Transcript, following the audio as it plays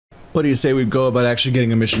What do you say we go about actually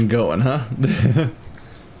getting a mission going, huh? It's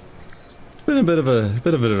been a bit of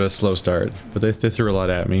a slow start, but they threw a lot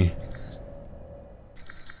at me.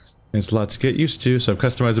 It's a lot to get used to, so I've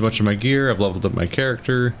customized a bunch of my gear, I've leveled up my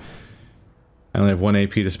character. I only have 1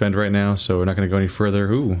 AP to spend right now, so we're not going to go any further.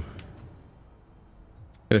 Ooh.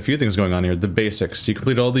 Got a few things going on here. The basics. You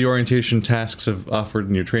complete all the orientation tasks offered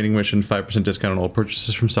in your training mission, 5% discount on all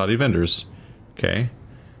purchases from Saudi vendors. Okay.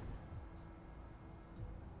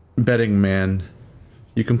 Betting man.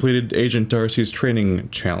 You completed Agent Darcy's training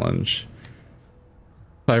challenge.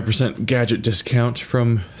 5% gadget discount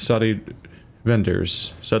from Saudi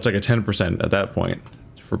vendors. So that's like a 10% at that point.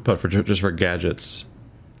 Just for gadgets.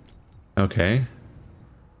 Okay.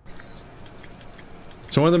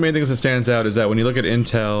 So one of the main things that stands out is that when you look at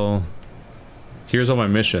intel, here's all my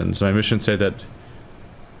missions. My missions say that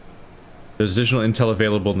there's additional intel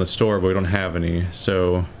available in the store, but we don't have any.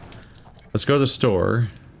 So let's go to the store.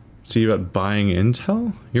 See about buying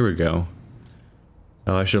intel? Here we go.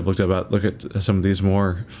 Oh, I should have look at some of these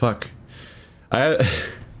more. Fuck.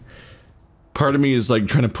 Part of me is like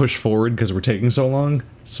trying to push forward because we're taking so long.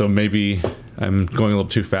 So maybe I'm going a little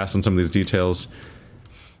too fast on some of these details.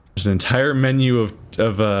 There's an entire menu of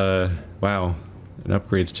wow, and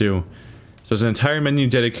upgrades too. So there's an entire menu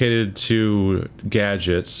dedicated to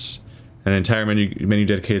gadgets, an entire menu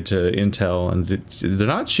dedicated to intel, and they're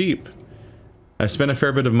not cheap. I spent a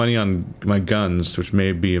fair bit of money on my guns, which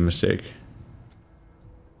may be a mistake.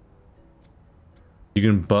 You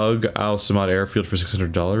can bug Al Samad Airfield for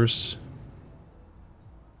 $600.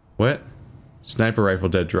 What? Sniper rifle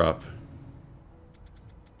dead drop.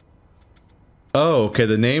 Oh, okay,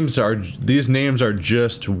 these names are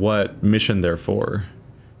just what mission they're for.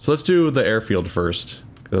 So let's do the airfield first.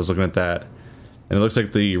 I was looking at that. And it looks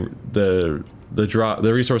like the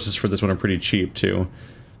resources for this one are pretty cheap too.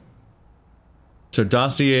 So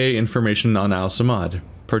dossier information on Al Samad.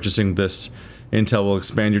 Purchasing this intel will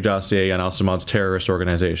expand your dossier on Al Samad's terrorist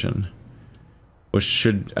organization. Which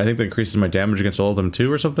should, I think that increases my damage against all of them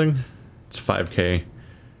too or something? It's 5k.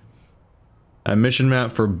 A mission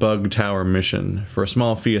map for Bug Tower mission. For a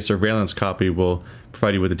small fee, a surveillance copy will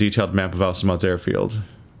provide you with a detailed map of Al Samad's airfield.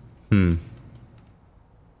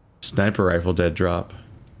 Sniper rifle dead drop.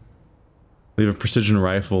 Leave a precision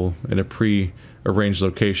rifle in a pre-arranged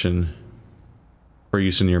location for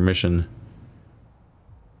use in your mission.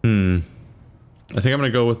 I think I'm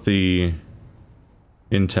gonna go with the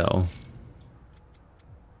intel.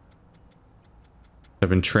 I've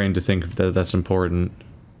been trained to think that that's important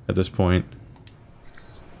at this point.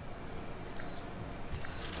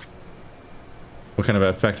 What kind of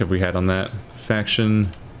effect have we had on that?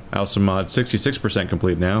 Faction, Al Samad, 66%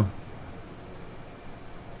 complete now.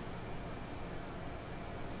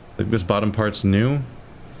 I think this bottom part's new.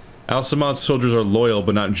 Al Samad's soldiers are loyal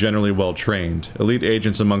but not generally well trained. Elite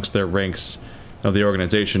agents amongst their ranks of the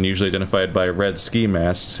organization, usually identified by red ski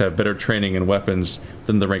masks, have better training and weapons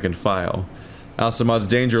than the rank and file. Al Samad's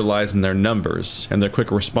danger lies in their numbers, and their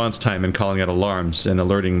quick response time in calling out alarms and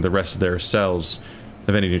alerting the rest of their cells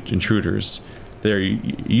of any intruders. They're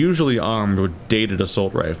usually armed with dated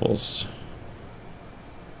assault rifles.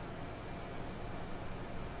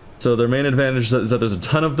 So their main advantage is that there's a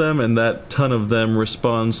ton of them, and that ton of them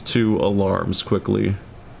responds to alarms quickly.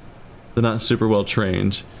 They're not super well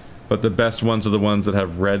trained, but the best ones are the ones that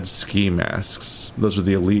have red ski masks. Those are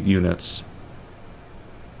the elite units.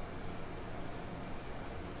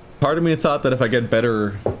 Part of me thought that if I get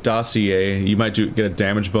better dossier, you might get a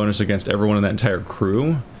damage bonus against everyone in that entire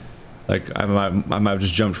crew. Like, I might have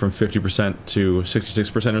just jumped from 50% to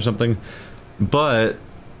 66% or something. But,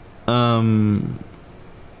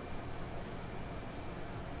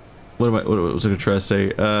 what was I gonna try to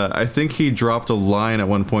say? I think he dropped a line at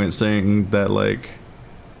one point saying that, like,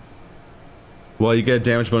 well, you get a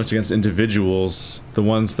damage bonus against individuals, the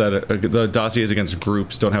ones that the dossiers against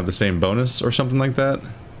groups don't have the same bonus or something like that.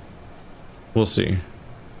 We'll see.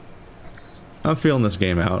 I'm feeling this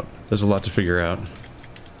game out. There's a lot to figure out.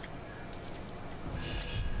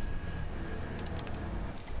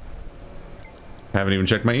 Haven't even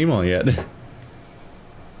checked my email yet. Is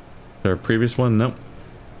there a previous one? Nope.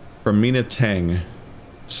 From Mina Tang.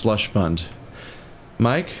 Slush Fund.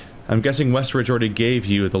 Mike, I'm guessing Westridge already gave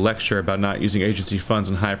you the lecture about not using agency funds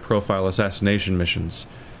on high-profile assassination missions.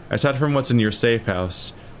 Aside from what's in your safe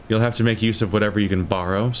house, you'll have to make use of whatever you can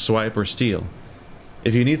borrow, swipe, or steal.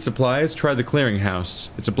 If you need supplies, try the Clearinghouse.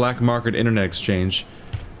 It's a black market internet exchange.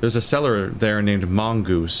 There's a seller there named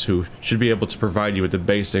Mongoose who should be able to provide you with the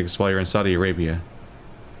basics while you're in Saudi Arabia.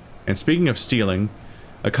 And speaking of stealing,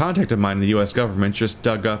 a contact of mine in the US government just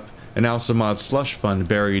dug up an Al-Samad slush fund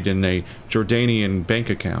buried in a Jordanian bank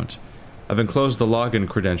account. I've enclosed the login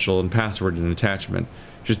credential and password in an attachment.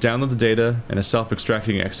 Just download the data, and a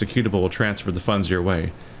self-extracting executable will transfer the funds your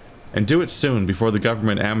way. And do it soon, before the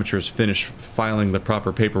government amateurs finish filing the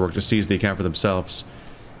proper paperwork to seize the account for themselves.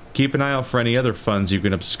 Keep an eye out for any other funds you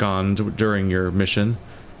can abscond during your mission.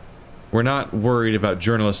 We're not worried about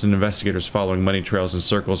journalists and investigators following money trails in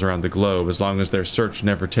circles around the globe, as long as their search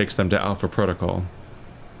never takes them to Alpha Protocol.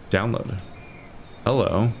 Download.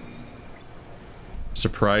 Hello.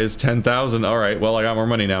 Surprise 10,000. Alright, well, I got more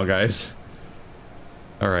money now, guys.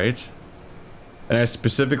 Alright. And I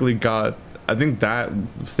specifically got... I think that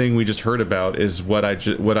thing we just heard about is what I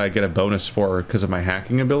get a bonus for because of my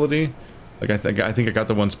hacking ability. Like, I think I got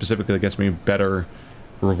the one specifically that gets me better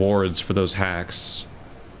rewards for those hacks.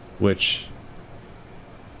 Which...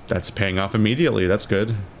 that's paying off immediately. That's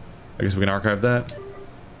good. I guess we can archive that.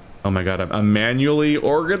 Oh my god, a manually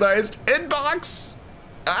organized inbox!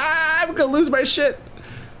 Ah, I'm gonna lose my shit!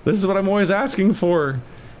 This is what I'm always asking for.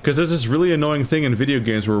 Because there's this really annoying thing in video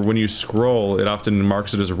games where when you scroll, it often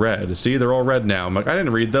marks it as red. See, they're all red now. I'm like, I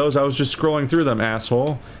didn't read those, I was just scrolling through them,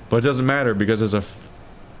 asshole. But it doesn't matter because there's a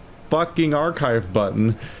fucking archive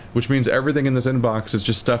button, which means everything in this inbox is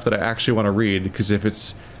just stuff that I actually want to read. Because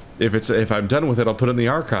if I'm done with it, I'll put it in the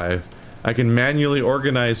archive. I can manually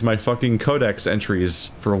organize my fucking codex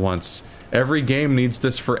entries for once. Every game needs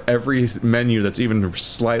this for every menu that's even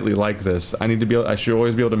slightly like this. I should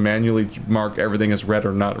always be able to manually mark everything as red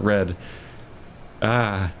or not red.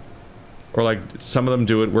 Ah. Or like, some of them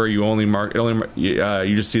do it where you only mark,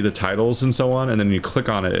 you just see the titles and so on, and then you click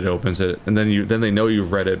on it, it opens it, and then they know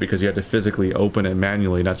you've read it because you have to physically open it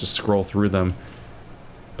manually, not just scroll through them.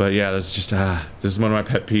 But yeah, this is one of my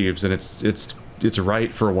pet peeves, and it's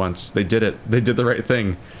right for once. They did it. They did the right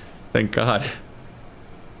thing. Thank God.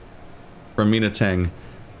 From Mina Tang,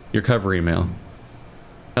 your cover email.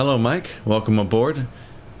 Hello, Mike. Welcome aboard.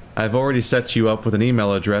 I've already set you up with an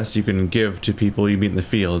email address you can give to people you meet in the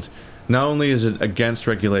field. Not only is it against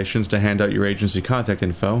regulations to hand out your agency contact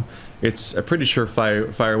info, it's a pretty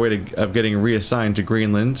surefire way of getting reassigned to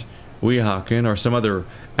Greenland, Weehawken, or some other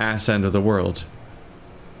ass end of the world.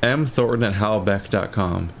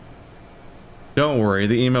 mthornton@howlbeck.com. Don't worry,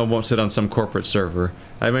 the email won't sit on some corporate server.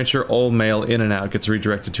 I made sure all mail in and out gets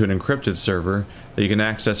redirected to an encrypted server that you can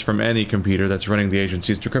access from any computer that's running the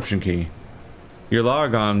agency's decryption key. Your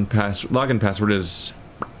login password is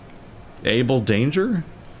Able Danger?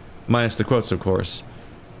 Minus the quotes, of course.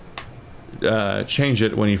 Change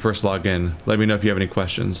it when you first log in. Let me know if you have any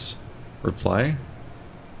questions. Reply?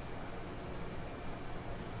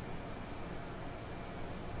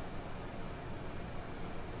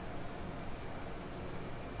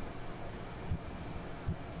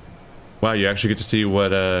 Wow, you actually get to see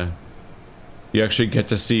what, they're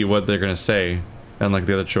gonna say, unlike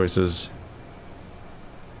the other choices.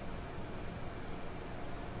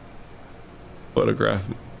 Photograph,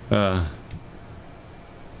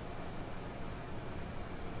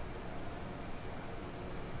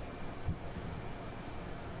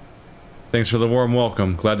 Thanks for the warm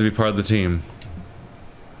welcome. Glad to be part of the team.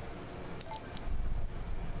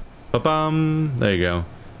 Ba-bum! There you go.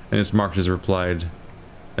 And it's marked as replied.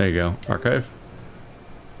 There you go. Archive.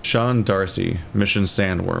 Sean Darcy, Mission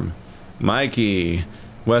Sandworm. Mikey!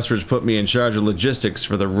 Westridge put me in charge of logistics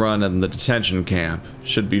for the run and the detention camp.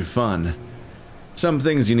 Should be fun. Some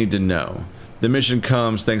things you need to know. The mission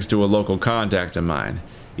comes thanks to a local contact of mine.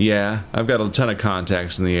 Yeah, I've got a ton of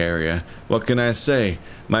contacts in the area. What can I say?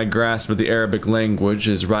 My grasp of the Arabic language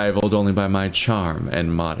is rivaled only by my charm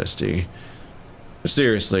and modesty.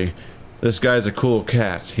 Seriously, this guy's a cool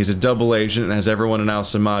cat. He's a double agent and has everyone in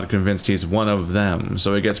Al-Samad convinced he's one of them,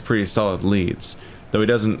 so he gets pretty solid leads, though he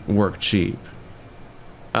doesn't work cheap.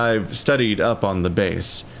 I've studied up on the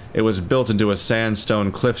base. It was built into a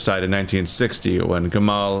sandstone cliffside in 1960 when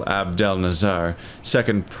Gamal Abdel Nasser,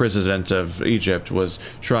 second president of Egypt, was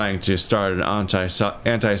trying to start an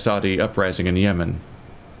anti-Saudi uprising in Yemen.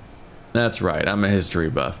 That's right, I'm a history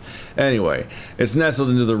buff. Anyway, it's nestled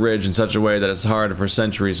into the ridge in such a way that it's hard for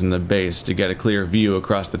sentries in the base to get a clear view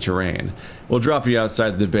across the terrain. We'll drop you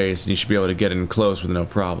outside the base and you should be able to get in close with no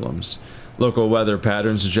problems. Local weather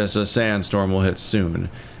patterns suggest a sandstorm will hit soon.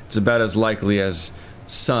 It's about as likely as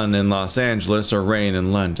sun in Los Angeles or rain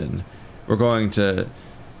in London. We're going to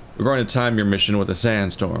time your mission with a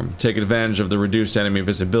sandstorm. Take advantage of the reduced enemy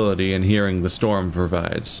visibility and hearing the storm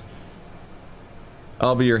provides.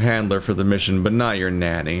 I'll be your handler for the mission, but not your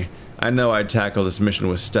nanny. I know I'd tackle this mission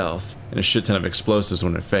with stealth, and a shit ton of explosives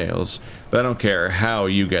when it fails, but I don't care how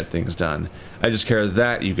you get things done. I just care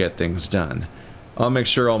that you get things done. I'll make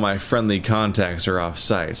sure all my friendly contacts are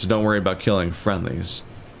off-site, so don't worry about killing friendlies.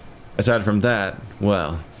 Aside from that,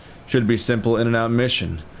 well, should be simple in-and-out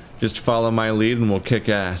mission. Just follow my lead and we'll kick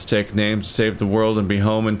ass, take names, save the world, and be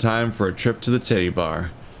home in time for a trip to the titty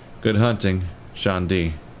bar. Good hunting, Sean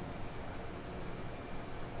D.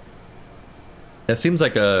 That seems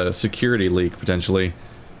like a security leak, potentially.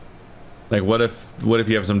 Like, what if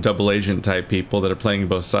you have some double agent type people that are playing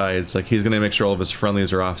both sides? Like, he's gonna make sure all of his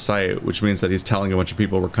friendlies are off-site, which means that he's telling a bunch of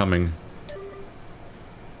people we're coming.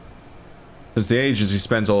 Since the agency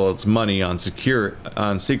spends all its money on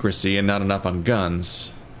secrecy and not enough on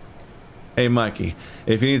guns. Hey Mikey,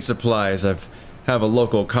 if you need supplies, I have a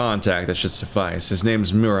local contact that should suffice. His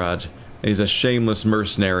name's Murad. He's a shameless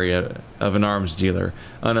mercenary of an arms dealer,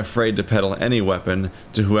 unafraid to peddle any weapon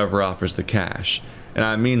to whoever offers the cash. And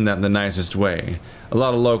I mean that in the nicest way. A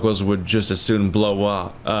lot of locals would just as soon blow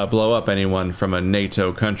up anyone from a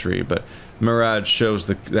NATO country, but Murad shows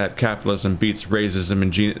that capitalism beats racism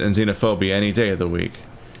and xenophobia any day of the week.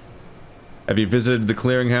 Have you visited the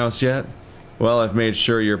clearinghouse yet? Well, I've made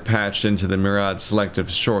sure you're patched into the Murad selective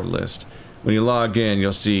shortlist. When you log in,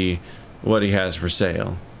 you'll see what he has for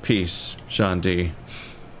sale. Peace, Sean D.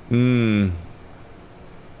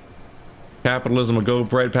 Capitalism will go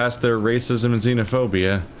right past their racism and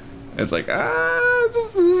xenophobia. It's like,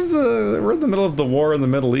 we're in the middle of the war in the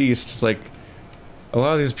Middle East. It's like, a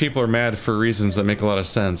lot of these people are mad for reasons that make a lot of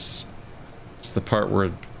sense. It's the part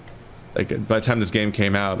where, like, by the time this game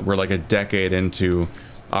came out, we're like a decade into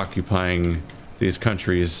occupying these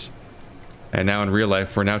countries. And now in real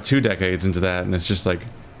life, we're now 2 decades into that, and it's just like,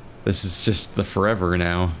 this is just the forever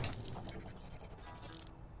now.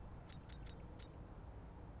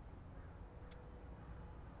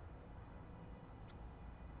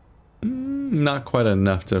 Not quite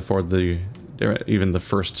enough to afford even the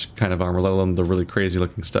first kind of armor, let alone the really crazy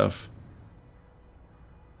looking stuff.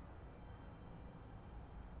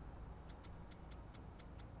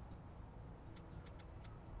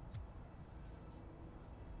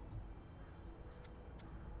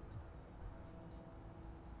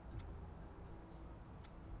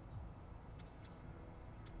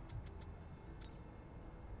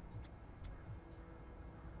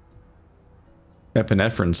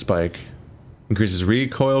 Epinephrine spike. Increases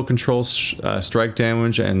recoil control, strike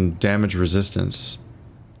damage, and damage resistance.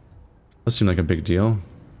 That seemed like a big deal.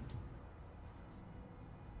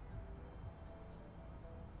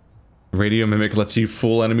 Radio mimic lets you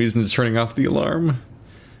fool enemies into turning off the alarm.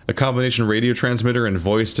 A combination radio transmitter and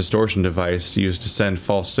voice distortion device used to send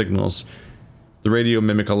false signals. The radio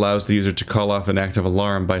mimic allows the user to call off an active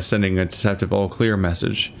alarm by sending a deceptive all clear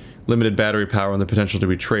message. Limited battery power and the potential to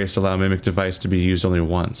be traced allow mimic device to be used only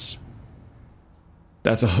once.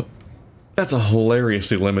 That's a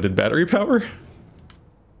hilariously limited battery power.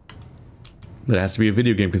 That has to be a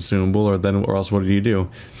video game consumable, or else what do you do?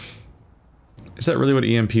 Is that really what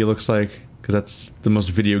EMP looks like? Because that's the most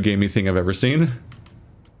video gamey thing I've ever seen.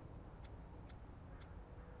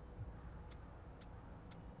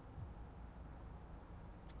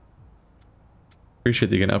 Appreciate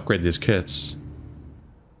that you can upgrade these kits.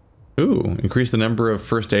 Ooh, increase the number of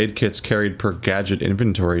first aid kits carried per gadget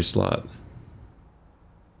inventory slot.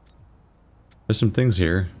 There's some things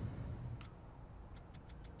here.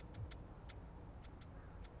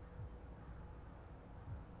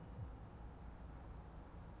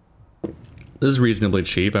 This is reasonably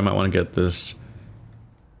cheap. I might want to get this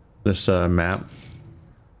map.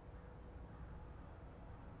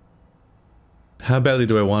 How badly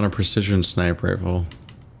do I want a precision sniper rifle?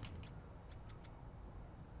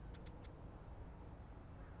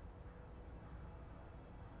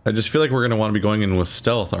 I just feel like we're going to want to be going in with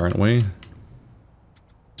stealth, aren't we?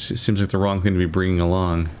 It seems like the wrong thing to be bringing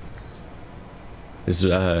along. Is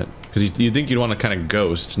because you think you'd want to kind of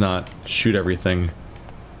ghost, not shoot everything.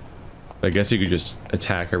 I guess you could just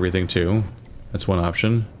attack everything too. That's one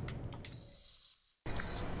option.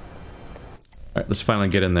 Alright, let's finally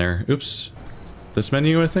get in there. Oops. This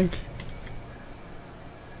menu, I think?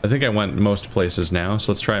 I think I went most places now,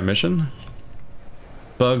 so let's try a mission.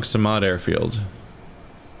 Bug Samad Airfield.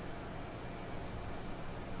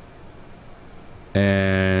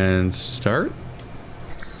 And start?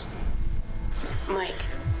 Mike,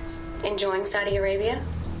 enjoying Saudi Arabia?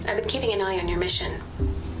 I've been keeping an eye on your mission.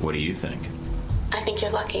 What do you think? I think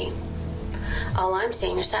you're lucky. All I'm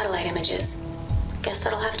seeing are satellite images. Guess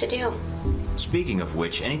that'll have to do. Speaking of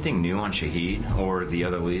which, anything new on Shahid or the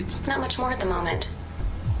other leads? Not much more at the moment.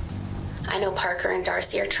 I know Parker and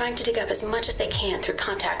Darcy are trying to dig up as much as they can through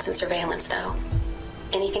contacts and surveillance, though.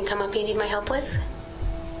 Anything come up you need my help with?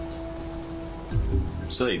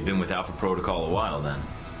 So you've been with Alpha Protocol a while, then?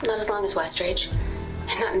 Not as long as Westridge,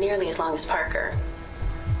 and not nearly as long as Parker.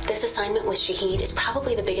 This assignment with Shaheed is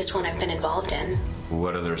probably the biggest one I've been involved in.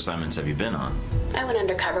 What other assignments have you been on? I went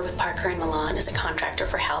undercover with Parker in Milan as a contractor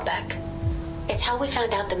for Halbeck. It's how we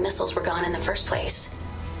found out the missiles were gone in the first place.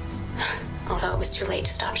 Although it was too late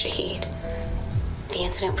to stop Shaheed. The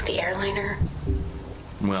incident with the airliner.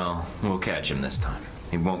 Well, we'll catch him this time.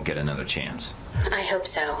 He won't get another chance. I hope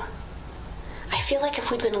so. I feel like if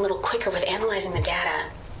we'd been a little quicker with analyzing the data...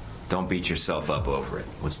 Don't beat yourself up over it.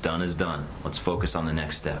 What's done is done. Let's focus on the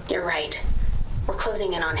next step. You're right. We're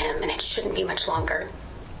closing in on him, and it shouldn't be much longer.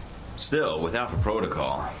 Still, with Alpha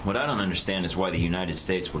Protocol, what I don't understand is why the United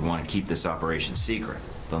States would want to keep this operation secret.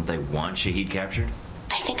 Don't they want Shaheed captured?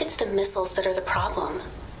 I think it's the missiles that are the problem.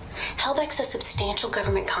 Halbeck's a substantial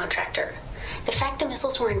government contractor. The fact the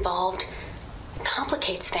missiles were involved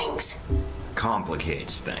complicates things.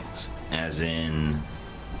 Complicates things? As in,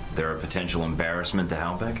 they're a potential embarrassment to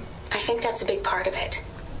Halbeck? I think that's a big part of it.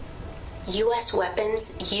 U.S.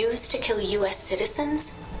 weapons used to kill U.S.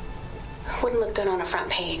 citizens wouldn't look good on a front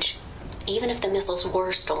page, even if the missiles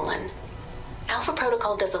were stolen. Alpha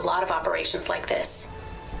Protocol does a lot of operations like this.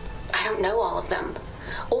 I don't know all of them,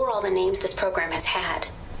 or all the names this program has had.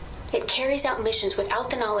 It carries out missions without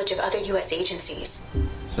the knowledge of other U.S. agencies.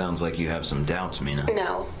 Sounds like you have some doubts, Mina.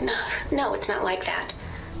 No, it's not like that.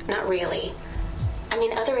 Not really. I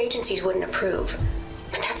mean, other agencies wouldn't approve,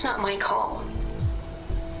 but that's not my call.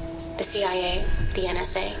 The CIA, the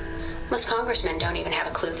NSA, most congressmen don't even have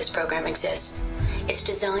a clue this program exists. It's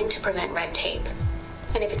designed to prevent red tape.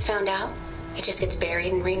 And if it's found out, it just gets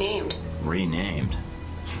buried and renamed. Renamed?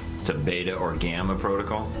 To Beta or Gamma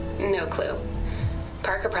Protocol? No clue.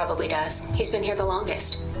 Parker probably does. He's been here the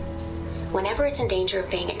longest. Whenever it's in danger of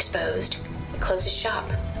being exposed, it closes shop,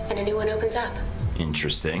 and a new one opens up.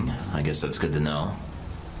 Interesting. I guess that's good to know.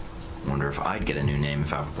 Wonder if I'd get a new name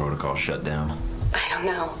if Alpha Protocol shut down. I don't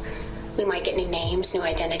know. We might get new names, new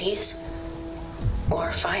identities.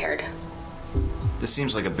 Or fired. This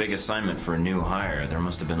seems like a big assignment for a new hire. There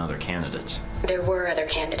must have been other candidates. There were other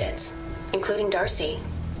candidates, including Darcy.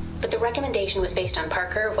 But the recommendation was based on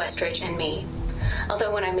Parker, Westridge, and me.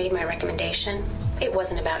 Although when I made my recommendation, it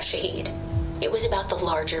wasn't about Shaheed. It was about the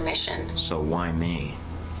larger mission. So why me?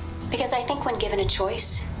 Because I think when given a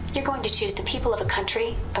choice, you're going to choose the people of a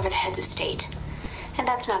country over the heads of state. And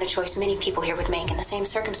that's not a choice many people here would make in the same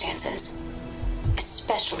circumstances.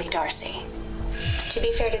 Especially Darcy. To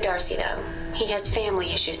be fair to Darcy, though, he has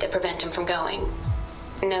family issues that prevent him from going.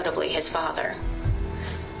 Notably his father.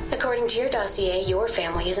 According to your dossier, your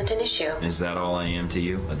family isn't an issue. Is that all I am to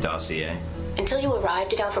you? A dossier? Until you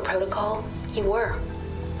arrived at Alpha Protocol, you were.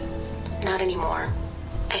 Not anymore.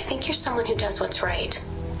 I think you're someone who does what's right.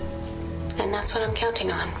 And that's what I'm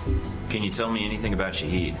counting on. Can you tell me anything about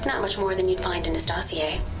Shaheed? Not much more than you'd find in his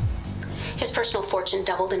dossier. His personal fortune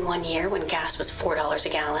doubled in 1 year when gas was $4 a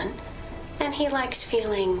gallon. And he likes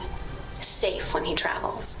feeling safe when he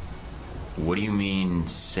travels. What do you mean,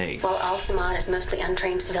 safe? While Al-Samad is mostly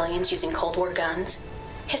untrained civilians using Cold War guns,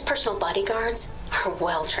 his personal bodyguards are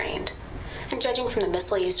well trained. And judging from the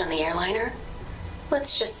missile used on the airliner,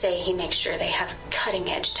 let's just say he makes sure they have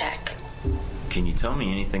cutting-edge tech. Can you tell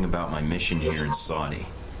me anything about my mission here in Saudi?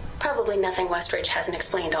 Probably nothing Westridge hasn't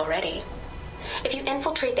explained already. If you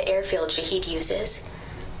infiltrate the airfield Shaheed uses,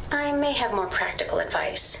 I may have more practical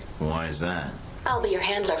advice. Why is that? I'll be your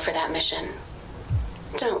handler for that mission.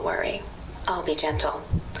 Don't worry. I'll be gentle.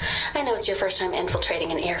 I know it's your first time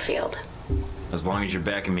infiltrating an airfield. As long as you're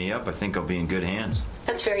backing me up, I think I'll be in good hands.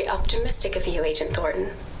 That's very optimistic of you, Agent Thornton.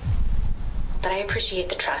 But I appreciate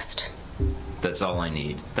the trust. That's all I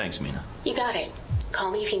need. Thanks, Mina. You got it.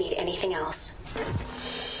 Call me if you need anything else.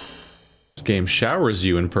 This game showers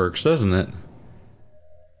you in perks, doesn't it?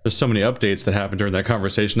 There's so many updates that happened during that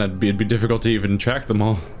conversation that it'd be difficult to even track them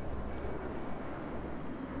all.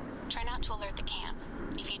 Try not to alert the camp.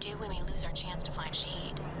 If you do, we may lose our chance to find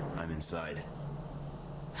Shaheed. I'm inside.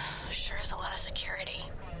 Sure is a lot of security.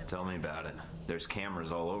 Tell me about it. There's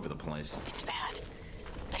cameras all over the place. It's bad.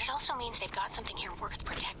 But it also means they've got something here worth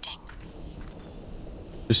protecting.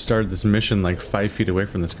 Just started this mission like 5 feet away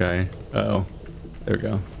from this guy. Uh-oh. There we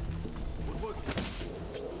go.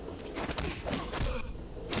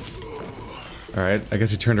 Alright, I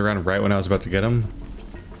guess he turned around right when I was about to get him.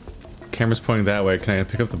 Camera's pointing that way. Can I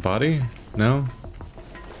pick up the body? No?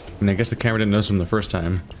 And I guess the camera didn't notice him the first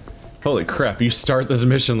time. Holy crap, you start this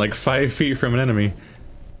mission like 5 feet from an enemy.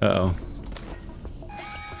 Uh-oh.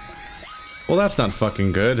 Well, that's not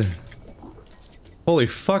fucking good. Holy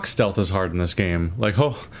fuck, stealth is hard in this game. Like,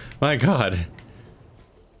 oh my god.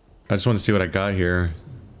 I just want to see what I got here.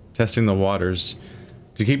 Testing the waters.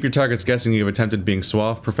 To keep your targets guessing, you've attempted being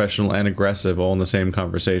suave, professional, and aggressive all in the same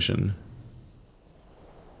conversation.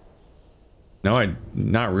 No,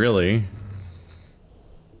 not really.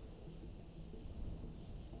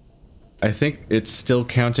 I think it's still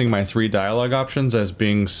counting my 3 dialogue options as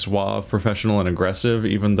being suave, professional, and aggressive,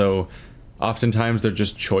 even though oftentimes they're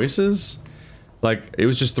just choices. Like, it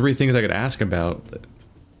was just 3 things I could ask about.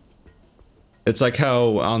 It's like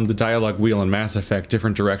how on the dialogue wheel in Mass Effect,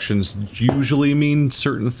 different directions usually mean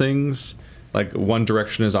certain things. Like, one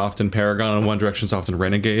direction is often Paragon and one direction is often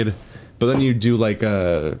Renegade. But then you do like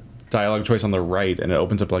a dialogue choice on the right and it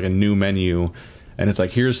opens up like a new menu. And it's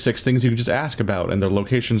like, here's 6 things you can just ask about, and their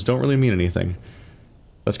locations don't really mean anything.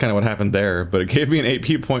 That's kind of what happened there, but it gave me an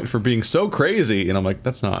AP point for being so crazy, and I'm like,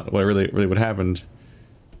 that's not what really what happened.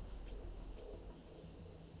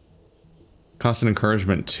 Constant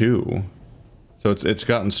encouragement 2. So it's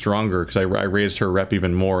gotten stronger, because I raised her rep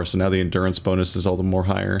even more, so now the endurance bonus is all the more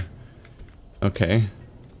higher. Okay.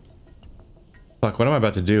 Fuck, what am I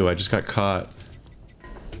about to do? I just got caught.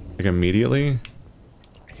 Like, immediately?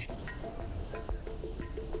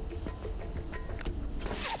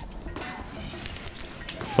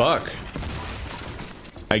 Fuck.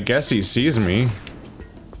 I guess he sees me.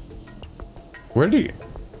 Where did he...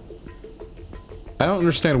 I don't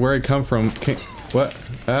understand where he come from. What?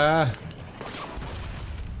 I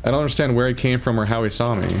don't understand where he came from or how he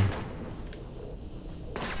saw me.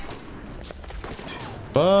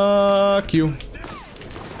 Fuck you.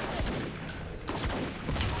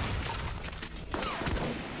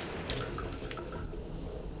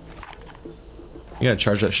 You gotta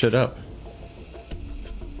charge that shit up.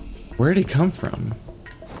 Where did he come from?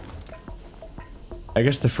 I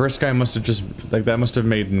guess the first guy must have just, like, that must have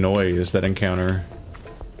made noise, that encounter,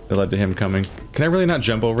 that led to him coming. Can I really not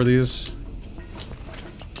jump over these?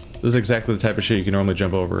 This is exactly the type of shit you can normally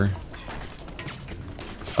jump over.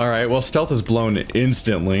 Alright, well, stealth is blown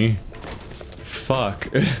instantly. Fuck.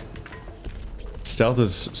 Stealth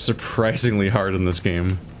is surprisingly hard in this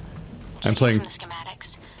game. I'm playing...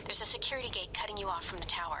 There's a security gate cutting you off from the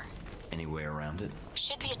tower. Any way around it?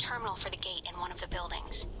 Should be a terminal for the gate in one of the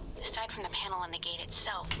buildings. Aside from the panel on the gate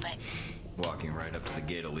itself, but... Walking right up to the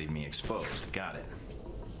gate will leave me exposed. Got it.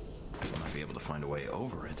 I might be able to find a way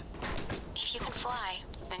over it. If you can fly,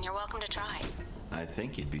 then you're welcome to try. I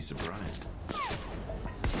think you'd be surprised.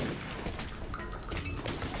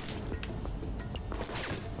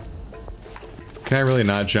 Can I really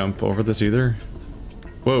not jump over this either?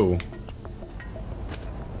 Whoa.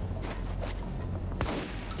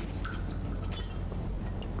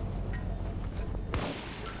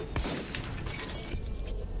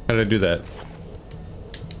 How did I do that?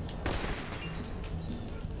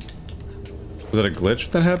 Was that a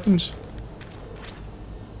glitch that happened?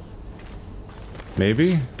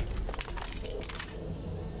 Maybe?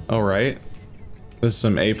 Alright. This is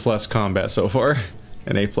some A+ combat so far.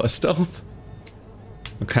 And A+ stealth.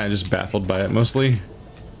 I'm kind of just baffled by it mostly.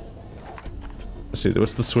 Let's see,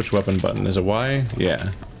 what's the switch weapon button? Is it Y?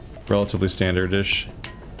 Yeah. Relatively standard-ish.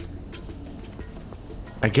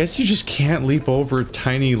 I guess you just can't leap over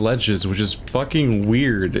tiny ledges, which is fucking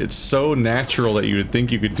weird. It's so natural that you would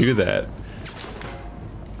think you could do that.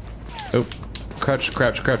 Oh, crouch,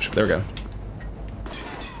 crouch, crouch. There we go.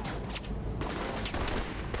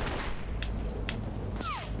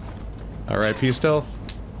 R.I.P. stealth.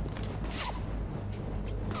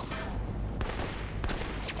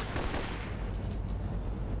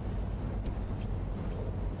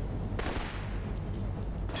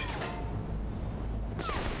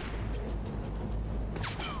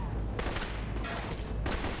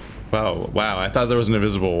 Wow, I thought there was an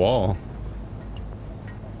invisible wall.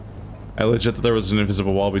 I legit thought there was an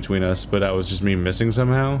invisible wall between us, but that was just me missing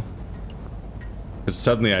somehow. Because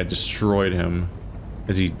suddenly I destroyed him.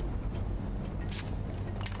 Is he...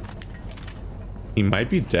 He might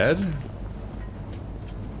be dead?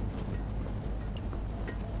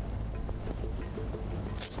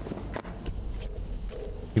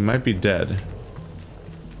 He might be dead.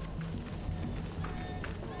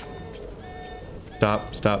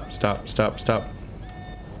 Stop, stop, stop, stop, stop.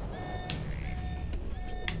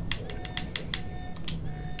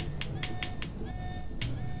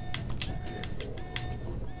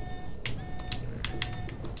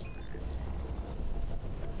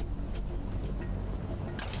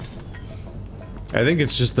 I think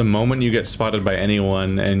it's just the moment you get spotted by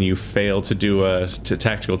anyone and you fail to do a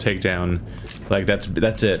tactical takedown, like that's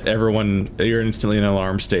it. Everyone, you're instantly in an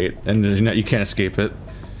alarm state, and you can't escape it.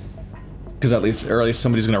 Because at least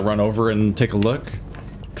somebody's gonna run over and take a look.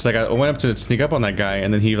 Because like I went up to sneak up on that guy,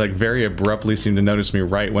 and then he like very abruptly seemed to notice me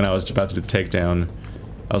right when I was about to do the takedown,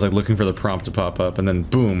 I was like looking for the prompt to pop up, and then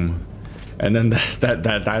boom, and then that's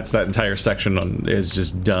that entire section is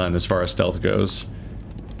just done as far as stealth goes.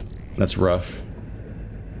 That's rough.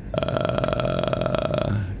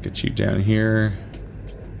 Get you down here.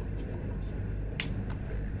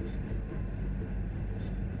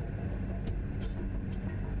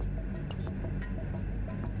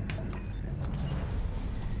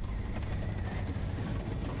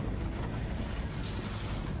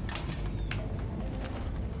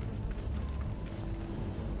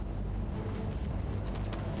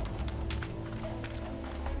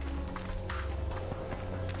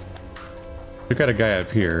 We got a guy up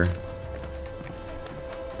here.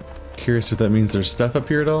 Curious if that means there's stuff up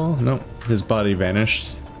here at all? Nope, his body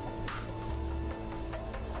vanished.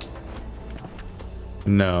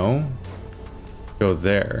 No. Go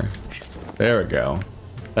there. There we go.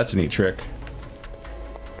 That's a neat trick.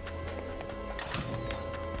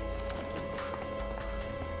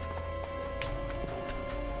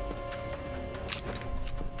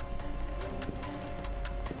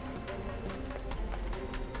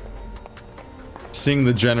 Seeing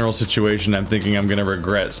the general situation, I'm thinking I'm gonna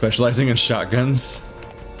regret specializing in shotguns.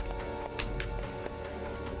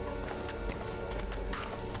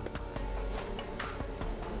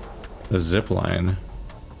 The zip line.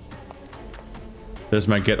 There's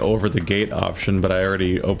my get over the gate option, but I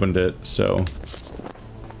already opened it, so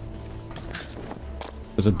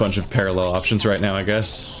there's a bunch of parallel options right now, I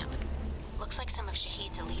guess. Looks like some of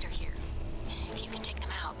Shahid's elite are here. If you can take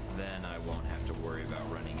them out, Then I won't have to worry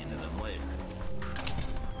about running into them later.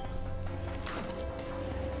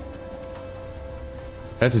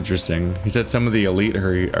 That's interesting. He said some of the elite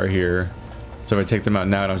are here, so if I take them out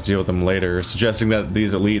now, I don't have to deal with them later, suggesting that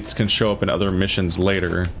these elites can show up in other missions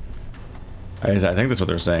later. I think that's what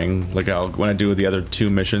they're saying. Like, when I do the other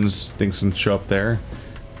 2 missions, things can show up there.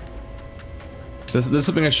 So this is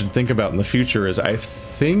something I should think about in the future, is I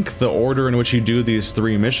think the order in which you do these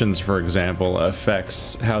 3 missions, for example,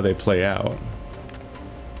 affects how they play out.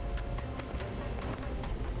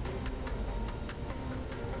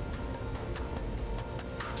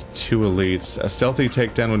 It's 2 elites. A stealthy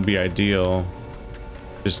takedown would be ideal.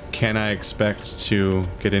 Just, can I expect to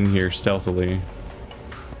get in here stealthily?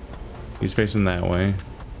 He's facing that way.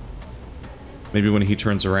 Maybe when he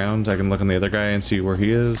turns around, I can look on the other guy and see where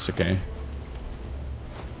he is. Okay.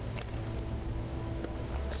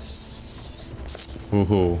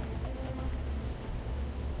 Woohoo.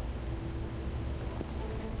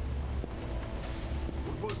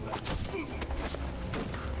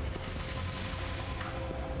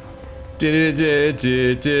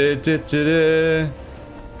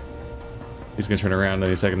 He's gonna turn around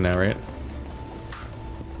any second now, right?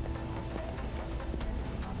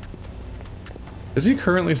 Does he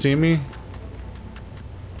currently see me?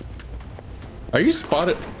 Are you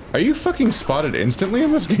spotted? Are you fucking spotted instantly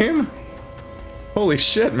in this game? Holy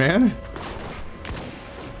shit, man.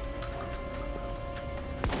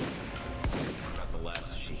 Got the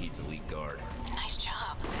last of Shahid's elite guard. nice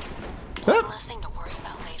job. Ah. One less thing to worry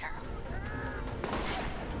about later.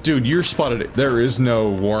 Dude, you're spotted. There is no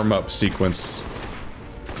warm-up sequence.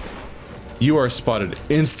 You are spotted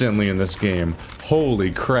instantly in this game.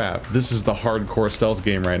 Holy crap. This is the hardcore stealth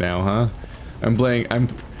game right now, huh?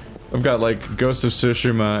 I've got like Ghost of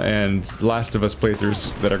Tsushima and Last of Us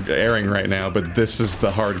playthroughs that are airing right now, but this is the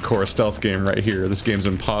hardcore stealth game right here. This game's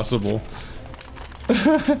impossible.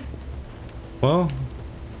 Well,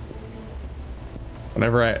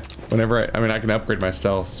 whenever I mean, I can upgrade my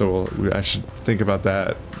stealth, so I should think about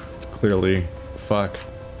that clearly. Fuck.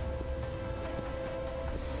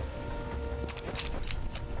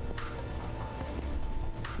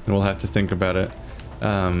 We'll have to think about it.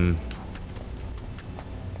 I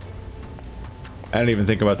didn't even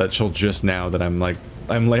think about that till just now that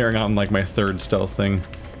I'm layering on like my 3rd stealth thing.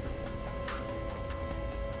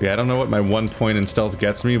 Yeah, I don't know what my 1 point in stealth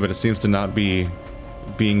gets me, but it seems to not be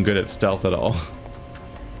being good at stealth at all.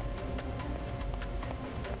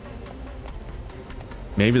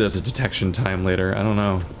 Maybe there's a detection time later, I don't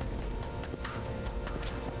know.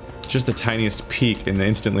 Just the tiniest peek and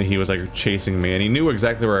instantly he was like chasing me and he knew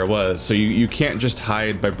exactly where I was, so you can't just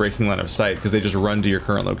hide by breaking line of sight because they just run to your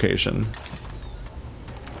current location.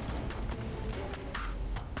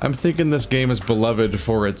 I'm thinking this game is beloved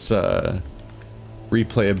for its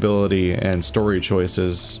replayability and story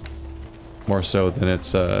choices more so than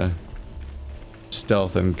its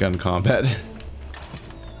stealth and gun combat.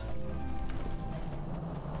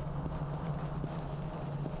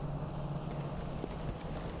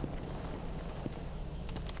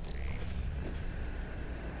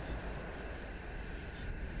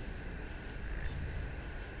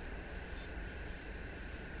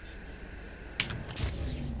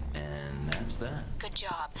 that? Good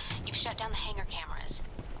job. You've shut down the hangar cameras.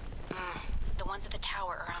 The ones at the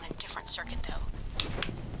tower are on a different circuit, though.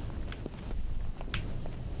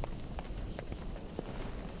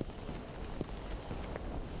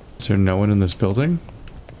 Is there no one in this building?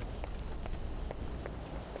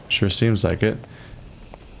 Sure seems like it.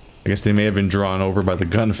 I guess they may have been drawn over by the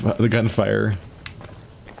gunfire.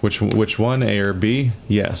 Which one, A or B?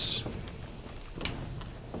 Yes.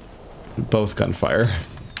 Both gunfire.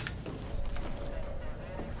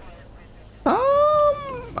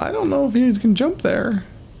 I don't know if you can jump there.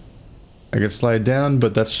 I could slide down,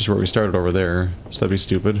 but that's just where we started over there, so that'd be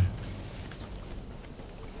stupid.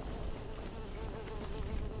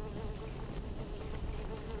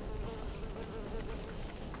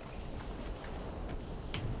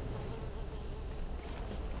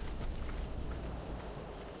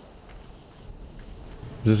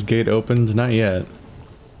 Is this gate opened? Not yet.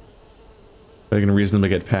 But I can reasonably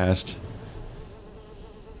get past.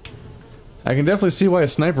 I can definitely see why a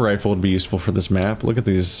sniper rifle would be useful for this map. Look at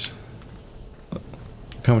these.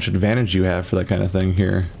 Look how much advantage you have for that kind of thing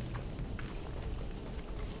here.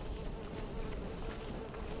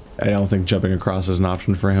 I don't think jumping across is an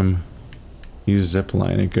option for him. Use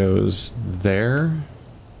zipline. It goes there.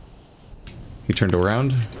 He turned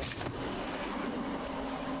around.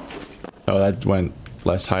 Oh, that went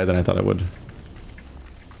less high than I thought it would.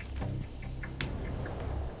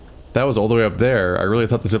 That was all the way up there. I really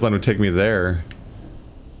thought the zipline would take me there.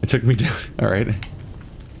 It took me down. Alright.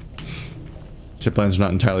 Ziplines are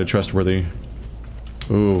not entirely trustworthy.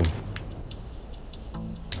 Ooh.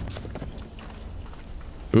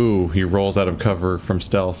 Ooh, he rolls out of cover from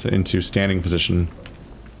stealth into standing position.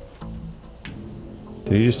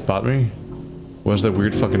 Did he just spot me? What was that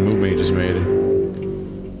weird fucking movement he just made?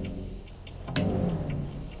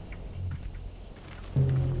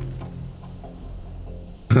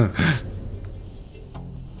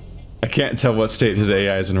 I can't tell what state his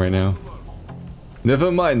AI is in right now.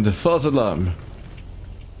 Never mind the false alarm.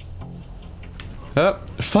 Oh,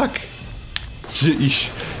 fuck.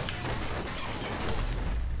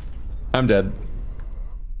 I'm dead.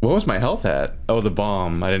 What was my health at? Oh, the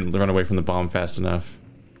bomb. I didn't run away from the bomb fast enough.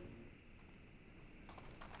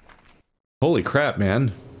 Holy crap,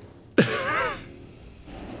 man.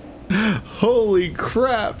 Holy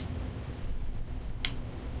crap.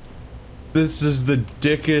 This is the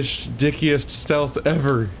dickiest stealth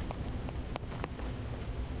ever.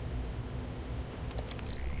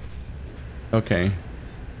 Okay.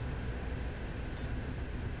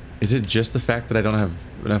 Is it just the fact that I don't have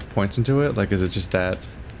enough points into it? Like, is it just that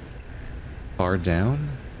far down?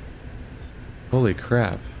 Holy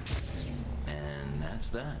crap. And that's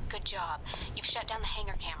that. Good job. You've shut down the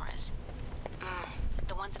hangar cameras.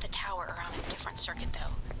 The ones at the tower are on a different circuit, though.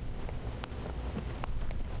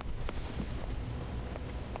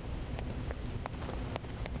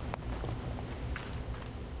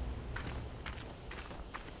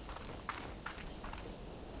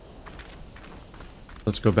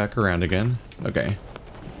 Let's go back around again. Okay.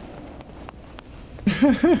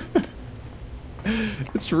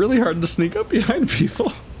 It's really hard to sneak up behind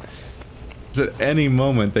people. Because at any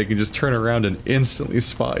moment they can just turn around and instantly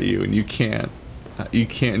spot you, and you can't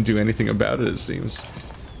do anything about it, it seems.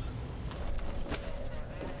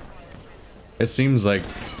 It seems like...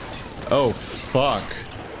 Oh, fuck.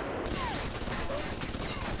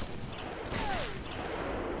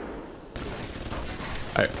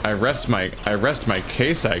 I rest my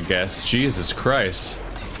case, I guess. Jesus Christ.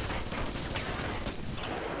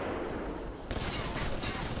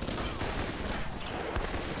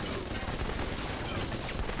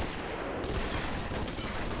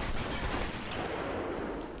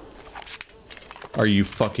 Are you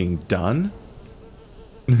fucking done?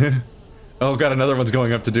 Oh god, another one's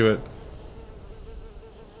going up to do it.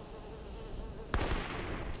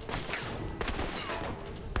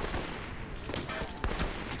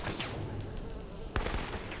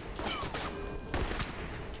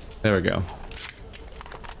 There we go.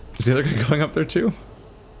 Is the other guy going up there too?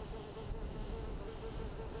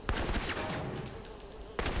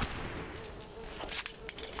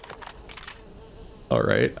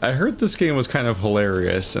 Alright, I heard this game was kind of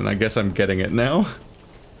hilarious, and I guess I'm getting it now.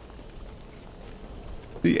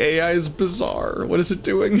 The AI is bizarre. What is it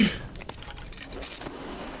doing?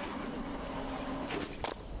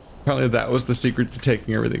 Apparently that was the secret to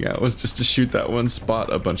taking everything out, was just to shoot that one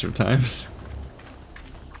spot a bunch of times.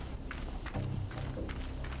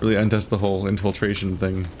 Really undoes the whole infiltration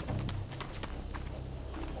thing.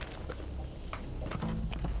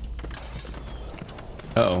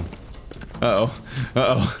 Uh-oh. Uh-oh.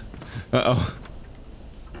 Uh-oh. Uh-oh.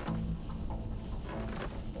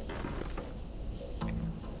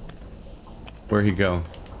 Where'd he go?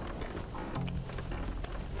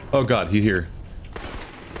 Oh god, he's here.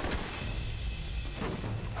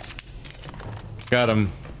 Got him.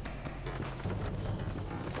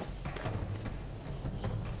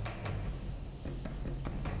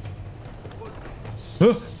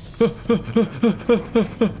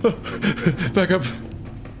 Back up.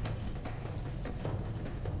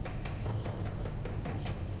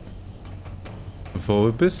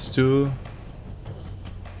 Vobistu.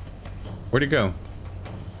 Where'd he go?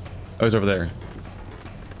 Oh, he's over there.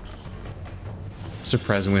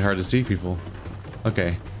 Surprisingly hard to see people.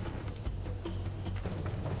 Okay.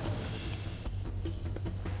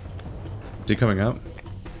 Is he coming up?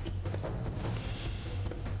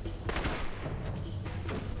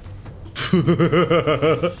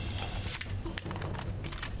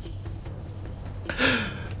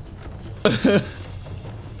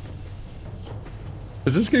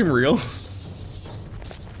 Is this game real?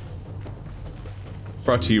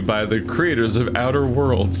 Brought to you by the creators of Outer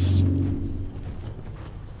Worlds.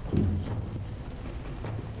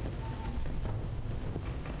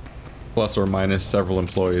 Plus or minus several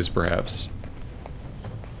employees, perhaps.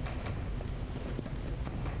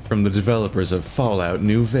 From the developers of Fallout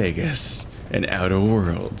New Vegas and Outer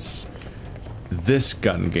Worlds. This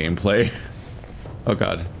gun gameplay. Oh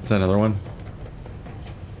god, is that another one?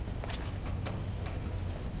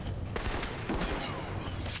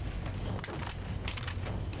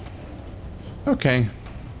 Okay.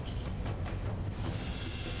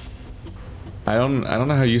 I don't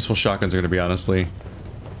know how useful shotguns are gonna be, honestly.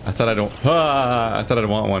 I thought I'd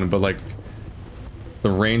want one, but like the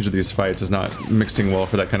range of these fights is not mixing well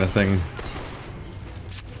for that kind of thing.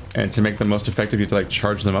 And to make them most effective, you have to like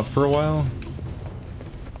charge them up for a while.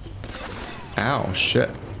 Ow, shit.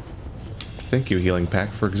 Thank you, healing pack,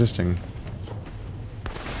 for existing.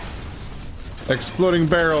 Exploding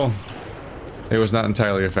barrel. It was not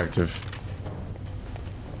entirely effective.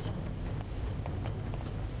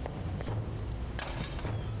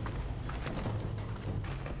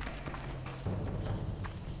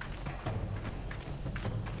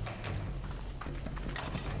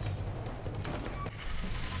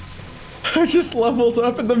 I just leveled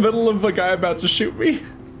up in the middle of a guy about to shoot me.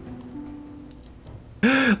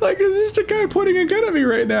 Like, there's just a guy pointing a gun at me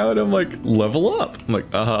right now, and I'm like, level up. I'm like,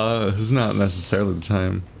 this is not necessarily the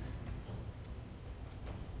time.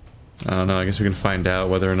 I don't know, I guess we can find out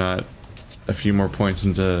whether or not a few more points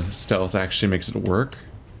into stealth actually makes it work,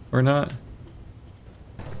 or not.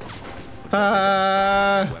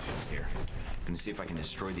 Weapons here. Gonna see if I can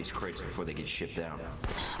destroy these crates before they get shipped out.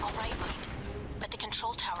 All right, Mike. But the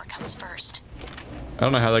control tower comes first. I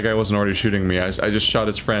don't know how that guy wasn't already shooting me. I just shot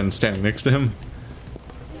his friend standing next to him.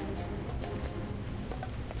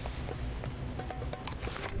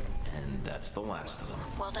 And that's the last of them.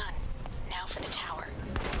 Well done. Now for the tower.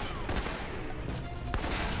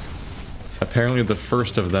 Apparently the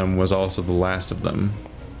first of them was also the last of them.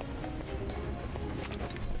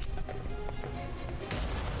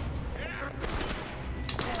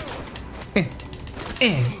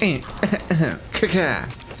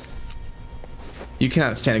 You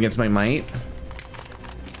cannot stand against my might.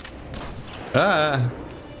 Ah.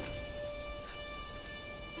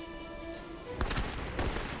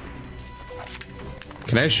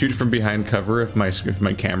 Can I shoot from behind cover if my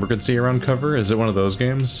camera could see around cover? Is it one of those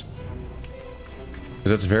games?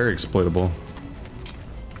 Because that's very exploitable.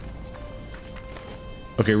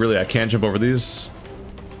 Okay, really, I can't jump over these?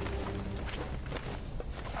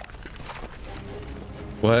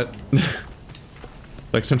 What?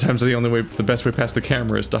 Like sometimes the best way past the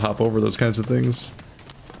camera is to hop over those kinds of things.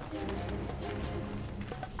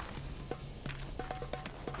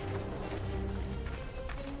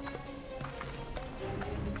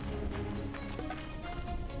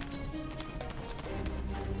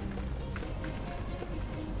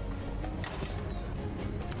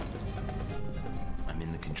 I'm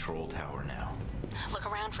in the control tower now. Look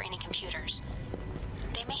around for any computers.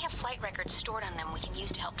 They may have flight records stored on them we can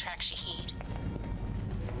use to help track Shahid.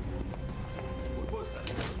 What was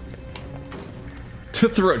that? To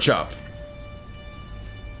throat chop.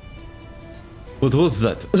 What was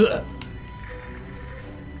that? Ugh.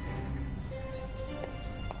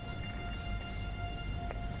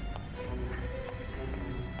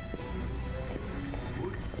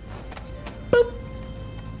 Boop.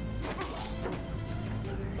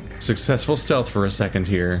 Successful stealth for a second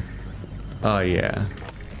here. Oh yeah.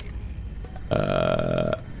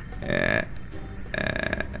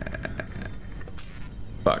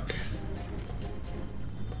 Fuck.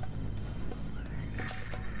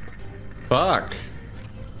 Fuck.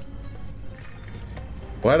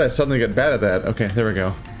 Why did I suddenly get bad at that? Okay, there we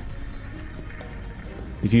go.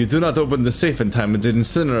 If you do not open the safe in time, it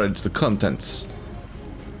incinerates the contents.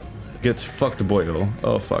 Get fucked, Boyle.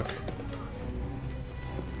 Oh, fuck.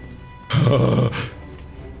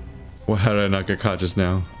 Well, how did I not get caught just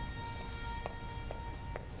now?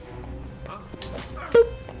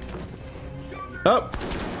 Up!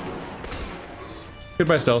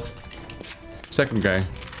 Goodbye, stealth. Second guy.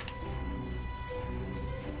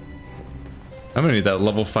 I'm gonna need that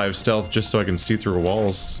level 5 stealth just so I can see through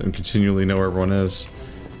walls and continually know where everyone is.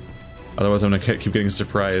 Otherwise I'm gonna keep getting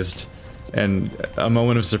surprised. And a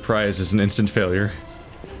moment of surprise is an instant failure.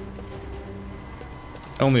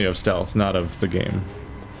 Only of stealth, not of the game.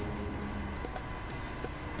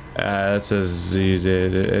 It says you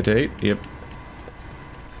did it at 8? Yep.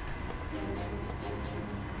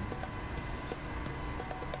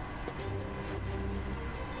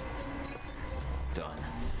 Done.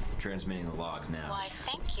 Transmitting the logs now. Why,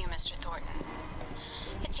 thank you, Mr. Thornton.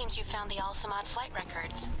 It seems you found the Al-Samad flight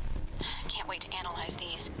records. Can't wait to analyze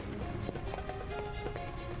these.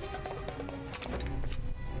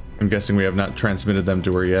 I'm guessing we have not transmitted them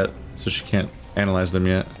to her yet, so she can't analyze them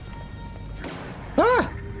yet.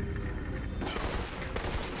 Ah!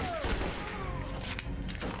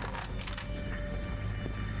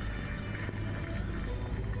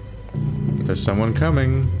 There's someone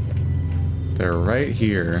coming. They're right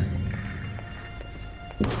here.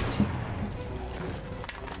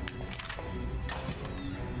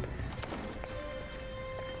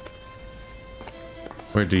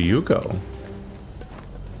 Where do you go?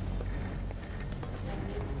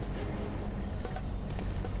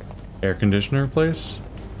 Air conditioner place?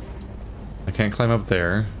 I can't climb up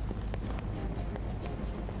there.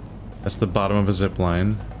 That's the bottom of a zip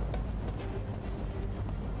line.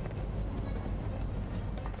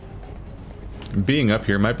 Being up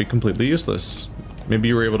here might be completely useless. Maybe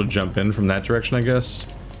you were able to jump in from that direction, I guess.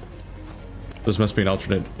 This must be an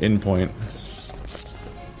alternate in point.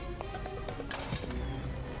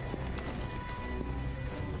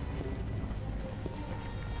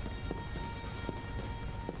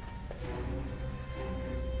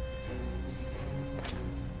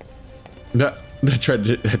 No, I tried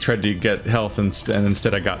to get health and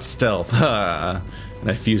instead I got stealth. Ha! And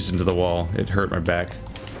I fused into the wall. It hurt my back.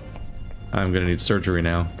 I'm gonna need surgery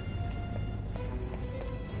now.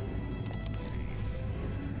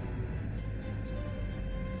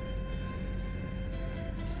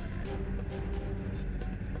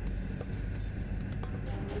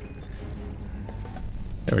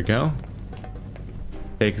 There we go.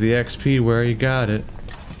 Take the XP where you got it.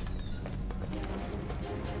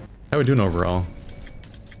 How are we doing overall?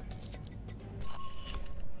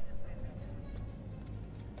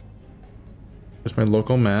 That's my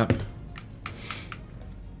local map.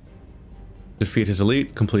 Defeat his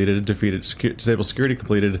elite, completed. Disable security,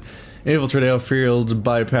 completed. Infiltrate airfield,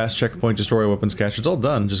 bypass checkpoint, destroy weapons cache. It's all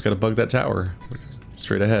done. Just gotta bug that tower.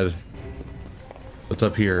 Straight ahead. What's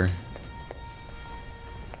up here?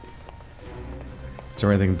 Is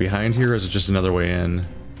there anything behind here, or is it just another way in?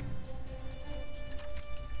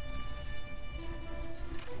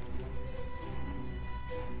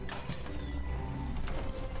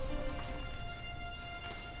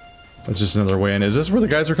 That's just another way in. Is this where the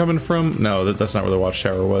guys are coming from? No, that's not where the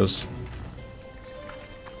watchtower was.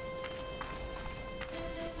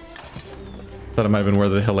 Thought it might have been where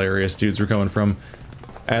the hilarious dudes were coming from.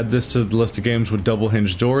 Add this to the list of games with double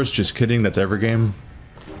hinged doors. Just kidding, that's every game.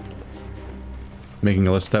 Making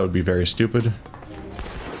a list of that would be very stupid.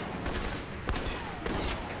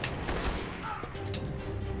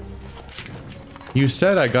 You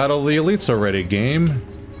said I got all the elites already, game.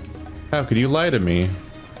 How could you lie to me?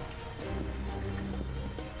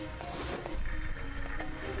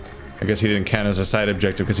 I guess he didn't count as a side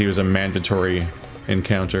objective because he was a mandatory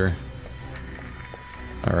encounter.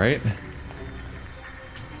 Alright.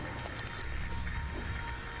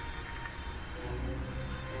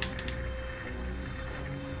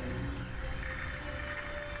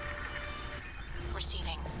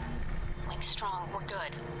 Receiving. Link strong, we're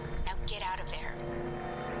good. Now get out of there.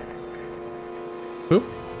 Oop.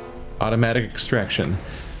 Automatic extraction.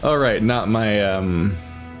 Alright, not my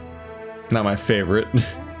favorite.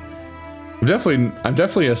 I'm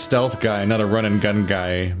definitely a stealth guy, not a run and gun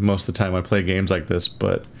guy most of the time I play games like this,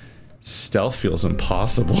 but stealth feels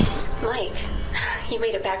impossible. Mike, you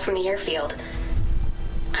made it back from the airfield.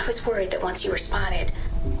 I was worried that once you were spotted...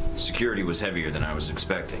 Security was heavier than I was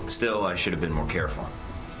expecting. Still, I should have been more careful.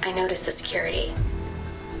 I noticed the security.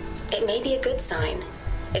 It may be a good sign.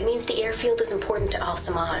 It means the airfield is important to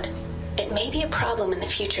Al-Samad. It may be a problem in the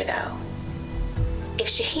future, though. If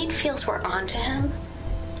Shahid feels we're onto him,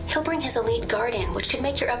 he'll bring his elite guard in, which could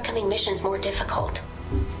make your upcoming missions more difficult.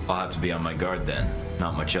 I'll have to be on my guard then.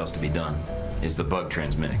 Not much else to be done. Is the bug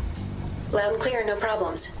transmitting? Loud and clear, no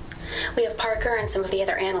problems. We have Parker and some of the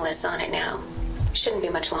other analysts on it now. Shouldn't be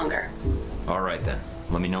much longer. All right then.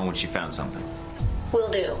 Let me know once you found something. Will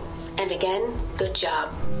do. And again, good job.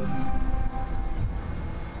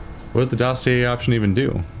 What did the dossier option even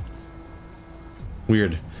do?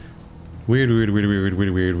 Weird. Weird.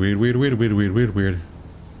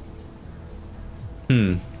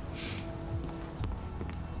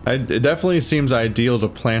 It definitely seems ideal to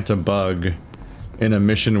plant a bug in a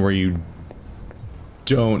mission where you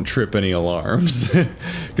don't trip any alarms.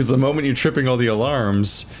 Because the moment you're tripping all the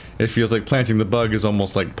alarms, it feels like planting the bug is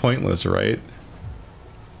almost like pointless, right?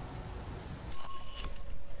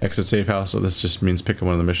 Exit safe house, so this just means pick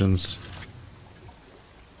one of the missions.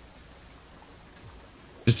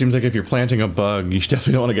 Just seems like if you're planting a bug, you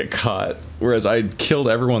definitely don't want to get caught. Whereas I killed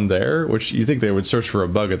everyone there, which you think they would search for a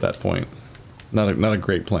bug at that point. Not a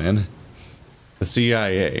great plan. The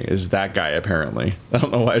CIA is that guy, apparently. I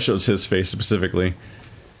don't know why it shows his face specifically.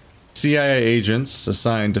 CIA agents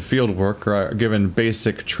assigned to field work are given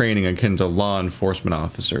basic training akin to law enforcement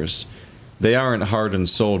officers. They aren't hardened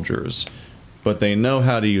soldiers, but they know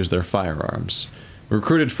how to use their firearms.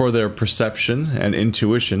 Recruited for their perception and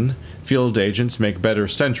intuition, field agents make better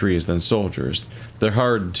sentries than soldiers. They're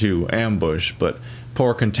hard to ambush, but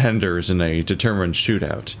poor contenders in a determined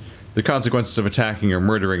shootout. The consequences of attacking or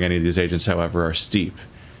murdering any of these agents, however, are steep.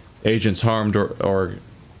 Agents harmed or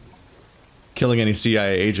killing any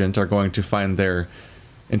CIA agent are going to find their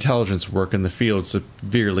intelligence work in the field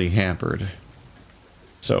severely hampered.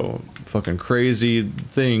 So, fucking crazy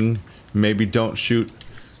thing. Maybe don't shoot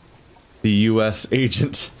the U.S.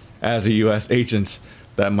 agent as a U.S. agent.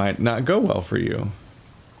 That might not go well for you.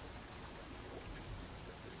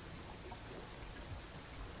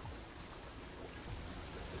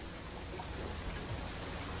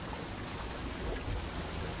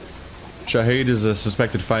 Shahid is a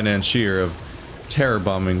suspected financier of terror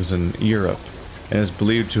bombings in Europe and is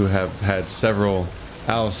believed to have had several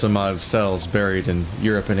al-Samad cells buried in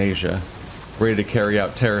Europe and Asia, ready to carry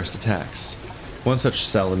out terrorist attacks. One such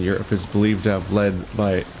cell in Europe is believed to have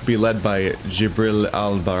be led by Jibril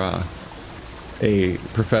al-Bara, a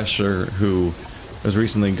professor who has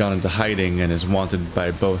recently gone into hiding and is wanted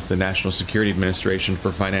by both the National Security Administration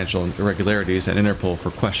for financial irregularities and Interpol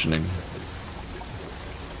for questioning.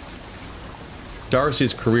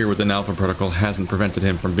 Darcy's career within Alpha Protocol hasn't prevented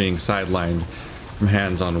him from being sidelined from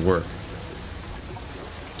hands-on work.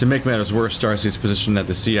 To make matters worse, Darcy's position at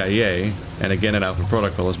the CIA, and again at Alpha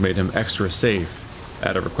Protocol, has made him extra safe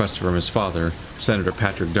at a request from his father, Senator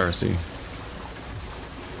Patrick Darcy.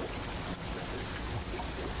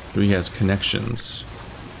 He has connections.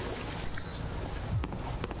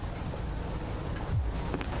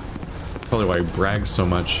 Probably why he brags so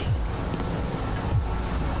much.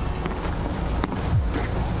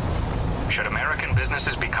 Should American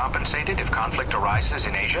businesses be compensated if conflict arises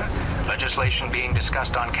in Asia? Legislation being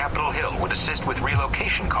discussed on Capitol Hill would assist with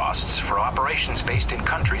relocation costs for operations based in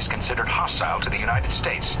countries considered hostile to the United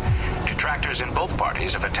States. Detractors in both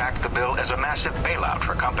parties have attacked the bill as a massive bailout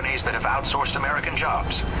for companies that have outsourced American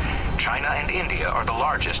jobs. China and India are the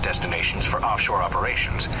largest destinations for offshore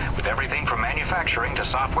operations, with everything from manufacturing to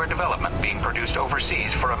software development being produced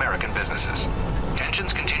overseas for American businesses.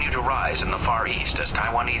 Tensions continue to rise in the Far East as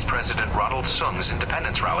Taiwanese President Ronald Sung's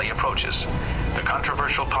independence rally approaches. The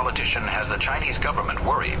controversial politician has the Chinese government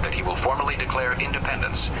worried that he will formally declare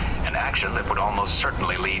independence, an action that would almost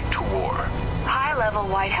certainly lead to war. High-level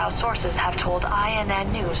White House sources have told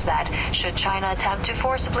INN News that, should China attempt to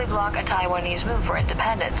forcibly block a Taiwanese move for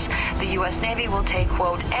independence, the U.S. Navy will take,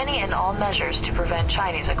 quote, any and all measures to prevent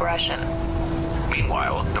Chinese aggression.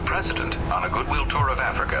 Meanwhile, the president, on a goodwill tour of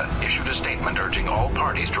Africa, issued a statement urging all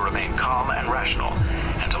parties to remain calm and rational,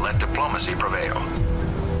 and to let diplomacy prevail.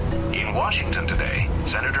 In Washington today,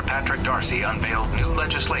 Senator Patrick Darcy unveiled new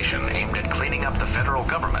legislation aimed at cleaning up the federal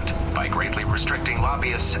government by greatly restricting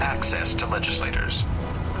lobbyists' access to legislators.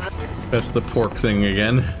 That's the pork thing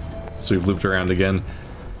again. So we've looped around again.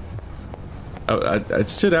 It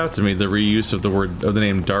stood out to me, the reuse of the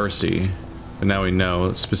name Darcy. And now we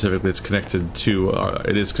know specifically it's connected to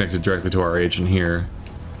it is connected directly to our agent here.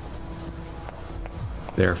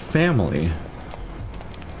 Their family.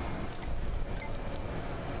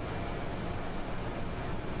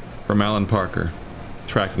 From Alan Parker.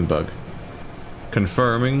 Tracking bug.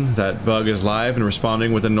 Confirming that bug is live and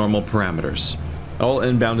responding within normal parameters. All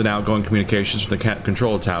inbound and outgoing communications from the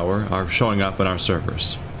control tower are showing up on our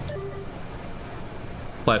servers.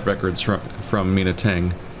 Flight records from Mina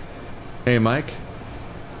Tang. Hey Mike.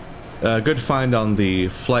 Good find on the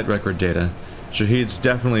flight record data. Shahid's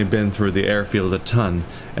definitely been through the airfield a ton,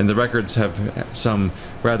 and the records have some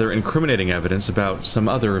rather incriminating evidence about some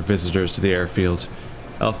other visitors to the airfield.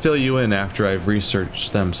 I'll fill you in after I've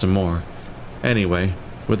researched them some more. Anyway,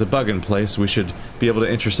 with the bug in place, we should be able to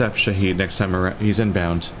intercept Shahid next time he's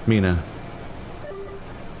inbound. Mina.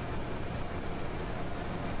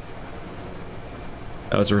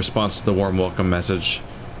 That was a response to the warm welcome message.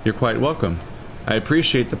 You're quite welcome. I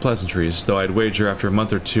appreciate the pleasantries, though I'd wager after a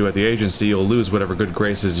month or two at the agency you'll lose whatever good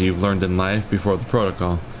graces you've learned in life before the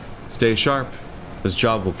protocol. Stay sharp. This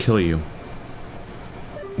job will kill you.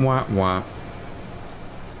 Wah wah.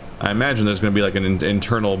 I imagine there's going to be like an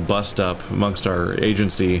internal bust-up amongst our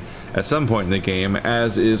agency at some point in the game,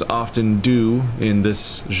 as is often due in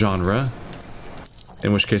this genre.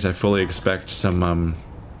 In which case I fully expect some,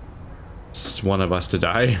 one of us to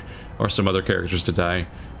die, or some other characters to die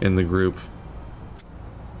in the group.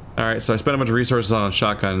 Alright, so I spent a bunch of resources on a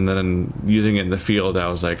shotgun, and then using it in the field, I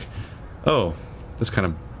was like, oh, this kind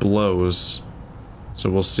of blows.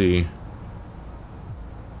 So we'll see.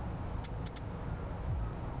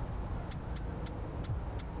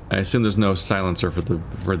 I assume there's no silencer for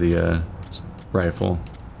the rifle.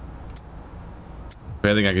 If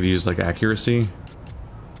anything, I could use like accuracy.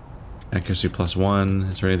 Accuracy +1.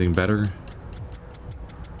 Is there anything better?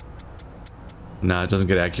 Nah, it doesn't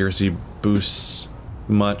get accuracy boosts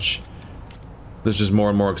much. There's just more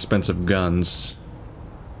and more expensive guns.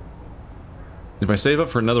 If I save up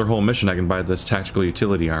for another whole mission, I can buy this tactical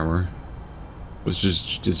utility armor, which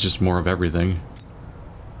is just more of everything.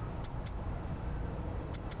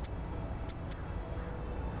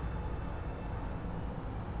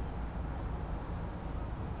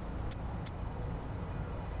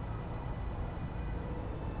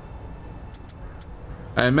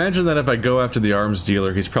 I imagine that if I go after the arms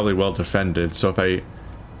dealer, he's probably well defended, so if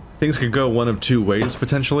things could go one of two ways,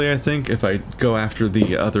 potentially, I think, if I go after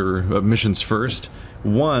the other missions first.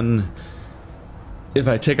 One, if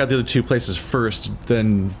I take out the other two places first,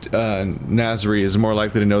 then Nasri is more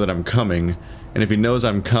likely to know that I'm coming, and if he knows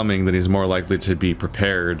I'm coming, then he's more likely to be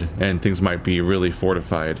prepared, and things might be really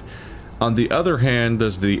fortified. On the other hand,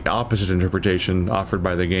 there's the opposite interpretation offered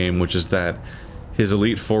by the game, which is that his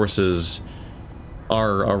elite forces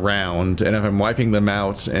are around, and if I'm wiping them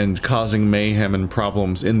out and causing mayhem and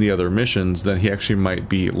problems in the other missions, then he actually might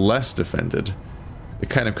be less defended. It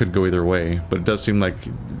kind of could go either way, but it does seem like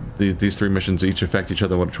these three missions each affect each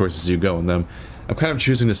other what choices you go in them. I'm kind of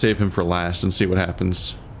choosing to save him for last and see what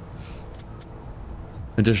happens.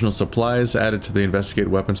 Additional supplies added to the investigate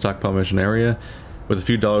weapon stockpile mission area. With a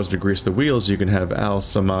few dollars to grease the wheels, you can have Al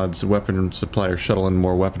Samad's weapon supplier shuttle in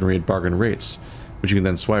more weaponry at bargain rates, which you can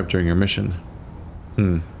then swipe during your mission.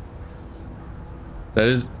 That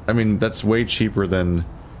is, I mean, that's way cheaper than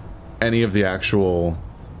any of the actual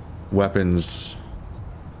weapons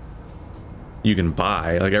you can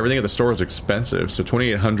buy. Like, everything at the store is expensive, so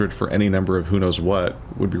 $2,800 for any number of who knows what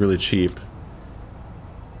would be really cheap.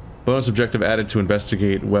 Bonus objective added to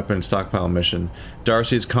investigate weapon stockpile mission.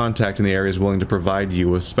 Darcy's contact in the area is willing to provide you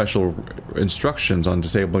with special instructions on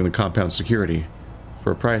disabling the compound security.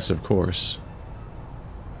 For a price, of course.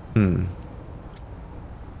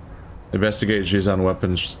 Investigate Jizan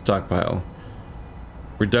weapons stockpile.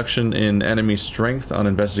 Reduction in enemy strength on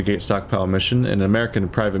investigate stockpile mission, and American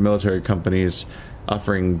private military companies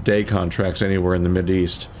offering day contracts anywhere in the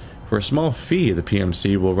Mideast. For a small fee, the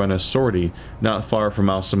PMC will run a sortie not far from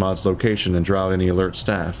Al Samad's location and draw out any alert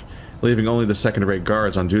staff, leaving only the second-rate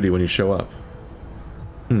guards on duty when you show up.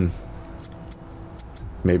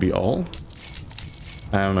 Maybe all?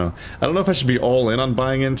 I don't know. I don't know if I should be all in on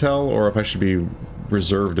buying intel, or if I should be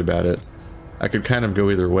reserved about it. I could kind of go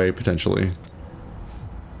either way, potentially.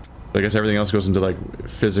 But I guess everything else goes into, like,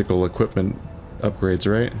 physical equipment upgrades,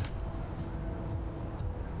 right?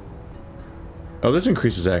 Oh, this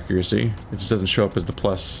increases accuracy. It just doesn't show up as the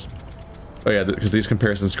plus. Oh yeah, because these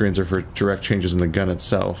comparison screens are for direct changes in the gun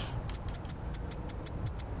itself.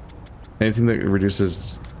 Anything that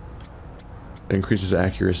increases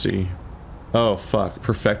accuracy. Oh fuck,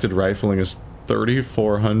 perfected rifling is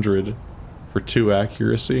 3,400 for 2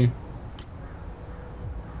 accuracy.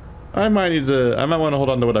 I might want to hold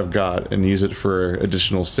on to what I've got and use it for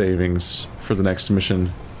additional savings for the next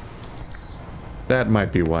mission. That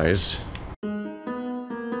might be wise.